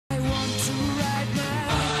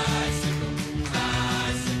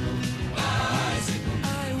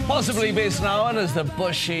Possibly best known as the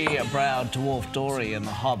bushy-browed dwarf Dori in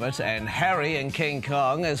The Hobbit and Harry in King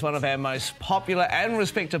Kong. As one of our most popular and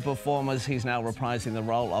respected performers, he's now reprising the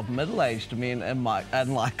role of middle-aged men in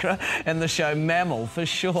Lycra in the show MAMIL for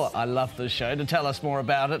short. I love this show. To tell us more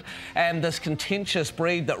about it and this contentious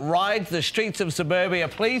breed that rides the streets of suburbia,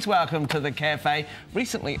 please welcome to the cafe,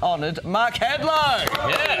 recently honoured Mark Hadlow.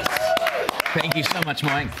 Yes. Thank you so much,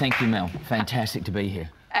 Mike. Thank you, Mel. Fantastic to be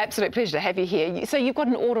here. Absolute pleasure to have you here. So you've got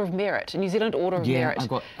an Order of Merit, a New Zealand Order of Merit. Yeah, I've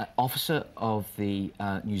got Officer of the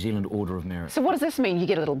New Zealand Order of Merit. So what does this mean? You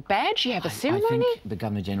get a little badge, you have a ceremony? I think the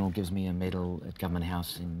Governor-General gives me a medal at Government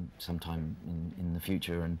House sometime in the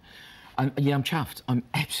future, and I'm chuffed. I'm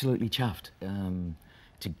absolutely chuffed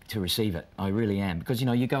to receive it. I really am, because, you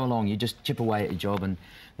know, you go along, you just chip away at your job, and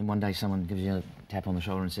then one day someone gives you a tap on the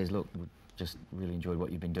shoulder and says, look, we just really enjoyed what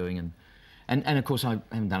you've been doing, and of course, I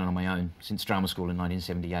haven't done it on my own. Since drama school in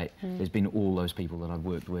 1978, there's been all those people that I've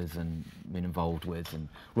worked with and been involved with, and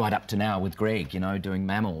right up to now with Greg, you know, doing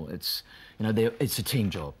MAMIL. It's, you know, it's a team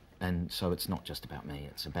job, and so it's not just about me,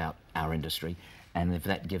 it's about our industry. And if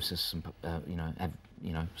that gives us some,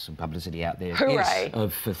 some publicity out there. Hooray!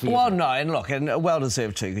 For theatre. Well, no, and look, and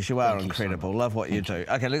well-deserved too, because you are incredible. Love what you do.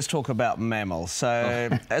 OK, let's talk about MAMIL. So,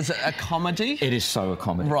 is it a comedy? It is so a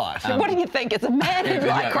comedy. Right. What do you think? It's a man in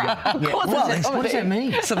Lycra. Of course Well, it's a what does that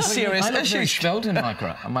mean? Some serious I look very issues. svelte in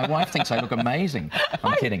Lycra. My wife thinks I look amazing.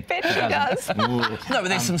 I'm kidding. Bet she does. No, but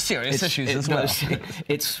there's some serious issues as well.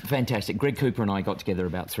 It's fantastic. Greg Cooper and I got together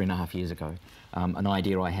about 3.5 years ago. An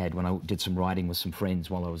idea I had when I did some writing with some friends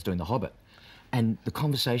while I was doing The Hobbit. And the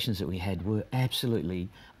conversations that we had were absolutely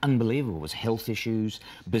unbelievable. It was health issues,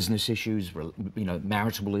 business issues, you know,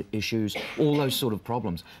 marital issues, all those sort of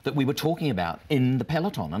problems that we were talking about in the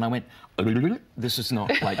peloton. And I went, this is not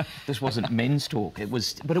like, this wasn't men's talk. It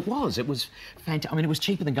was fantastic. I mean, it was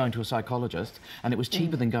cheaper than going to a psychologist, and it was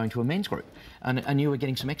cheaper than going to a men's group. And you were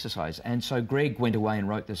getting some exercise. And so Greg went away and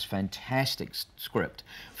wrote this fantastic script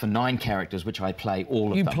for 9 characters, which I play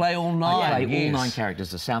all of them. You play all 9? I play all 9 characters.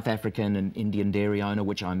 The South African and Indian dairy owner,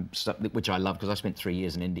 which I love because I spent 3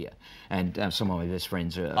 years in India, and some of my best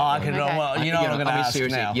friends are... Oh, I can well, you know what I'm going to ask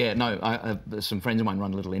seriously, now. Yeah, no, some friends of mine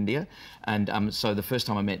run Little India, and so the first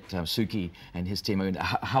time I met Suki and his team, I went,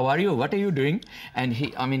 how are you? What are you doing?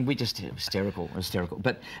 And we just hysterical.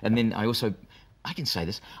 And then I can say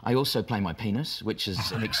this, I also play my penis, which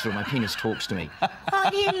is an extra. My penis talks to me. Oh,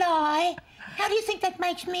 you lie. How do you think that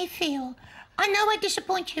makes me feel? I know I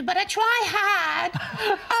disappoint you, but I try hard.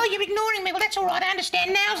 Oh, you're ignoring me. Well, that's all right, I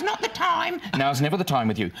understand. Now's not the time. Now's never the time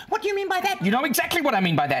with you. What do you mean by that? You know exactly what I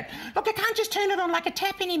mean by that. Look, I can't just turn it on like a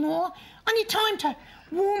tap anymore. I need time to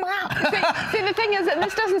warm up. See, the thing is that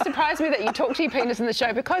this doesn't surprise me that you talk to your penis in the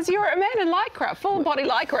show, because you're a man in Lycra, full-body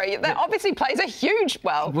Lycra. That obviously plays a huge,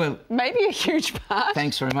 maybe a huge part.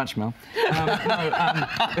 Thanks very much, Mel.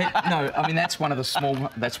 No, I mean that's one of the small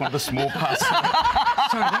parts.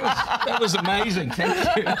 Sorry, that was amazing.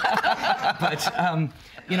 Thank you. But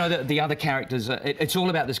you know, the other characters. It's all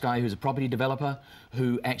about this guy who's a property developer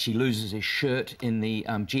who actually loses his shirt in the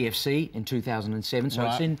GFC in 2007.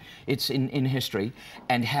 So it's in history,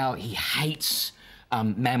 and how he hates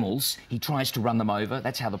mammals. He tries to run them over.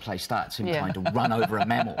 That's how the play starts, him trying to run over a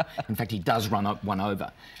mammal. In fact, he does run one over.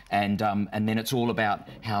 And then it's all about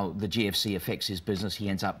how the GFC affects his business. He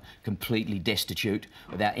ends up completely destitute,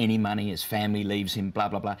 without any money. His family leaves him, blah,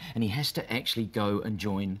 blah, blah. And he has to actually go and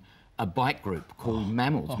join a bike group called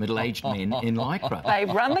MAMIL, middle-aged men in Lycra.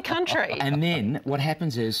 They run the country. And then what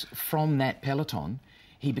happens is, from that peloton,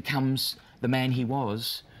 he becomes the man he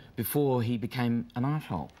was before he became an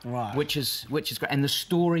arsehole. Right. Which is great. And the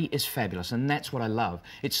story is fabulous, and that's what I love.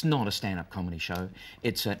 It's not a stand-up comedy show.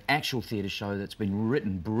 It's an actual theatre show that's been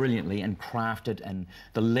written brilliantly and crafted, and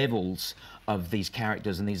the levels of these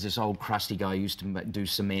characters, and there's this old crusty guy who used to do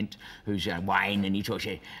cement, who's Wayne, and he talks,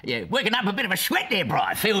 working up a bit of a sweat there, bro.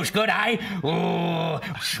 Feels good, eh? Oh,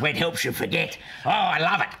 sweat helps you forget. Oh, I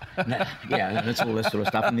love it. Yeah, that's all this sort of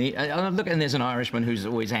stuff. And and there's an Irishman who's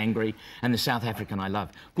always angry, and the South African I love.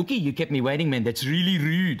 Cookie, you kept me waiting, man. That's really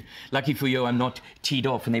rude. Lucky for you, I'm not teed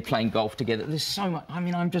off, and they're playing golf together. There's so much. I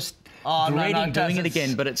mean, I'm just dreading doing it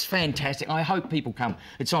again, but it's fantastic. I hope people come.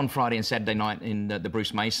 It's on Friday and Saturday night in the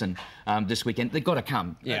Bruce Mason this weekend. They've got to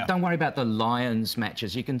come. Yeah. Don't worry about the Lions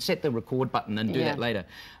matches. You can set the record button and do that later.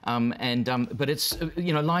 But it's,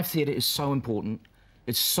 you know, live theatre is so important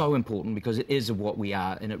It's so important because it is what we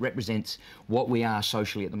are, and it represents what we are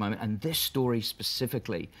socially at the moment. And this story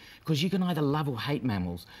specifically, because you can either love or hate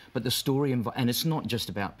mammals, but the story, and it's not just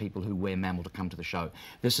about people who wear mammal to come to the show.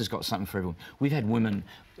 This has got something for everyone. We've had women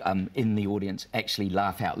in the audience actually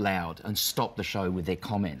laugh out loud and stop the show with their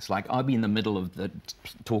comments. Like, I'd be in the middle of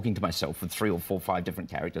talking to myself with 3 or 4 or 5 different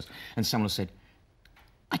characters, and someone said,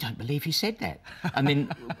 I don't believe he said that. And then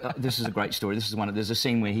this is a great story. This is there's a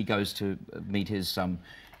scene where he goes to meet his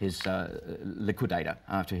liquidator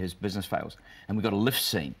after his business fails, and we've got a lift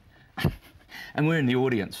scene, and we're in the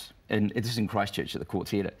audience, and this is in Christchurch at the Court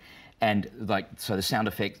Theatre, and so the sound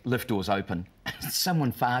effect, lift doors open,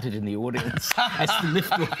 someone farted in the audience as the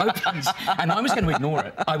lift door opens, and I was going to ignore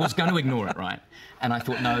it. I was going to ignore it, right? And I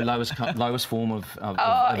thought, no, lowest form of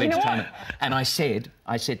entertainment. And I said,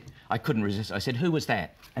 I couldn't resist. I said, who was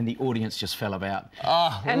that? And the audience just fell about.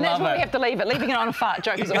 Oh, and that's why we have to leave it. Leaving it on a fart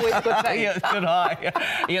joke is always a good thing. Yeah, good eye.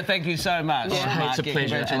 Yeah, thank you so much. Yeah. Mark, it's a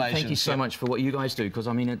pleasure. And thank you so yeah. much for what you guys do, because,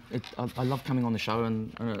 I mean, I love coming on the show,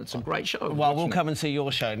 and it's a great show. Well, we'll come and see your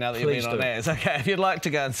show now that you've been on ours. Okay, if you'd like to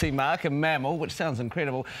go and see Mark and MAMIL, which sounds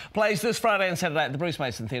incredible, plays this Friday and Saturday at the Bruce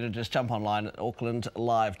Mason Theatre. Just jump online at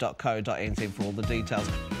aucklandlive.co.nz for all the details.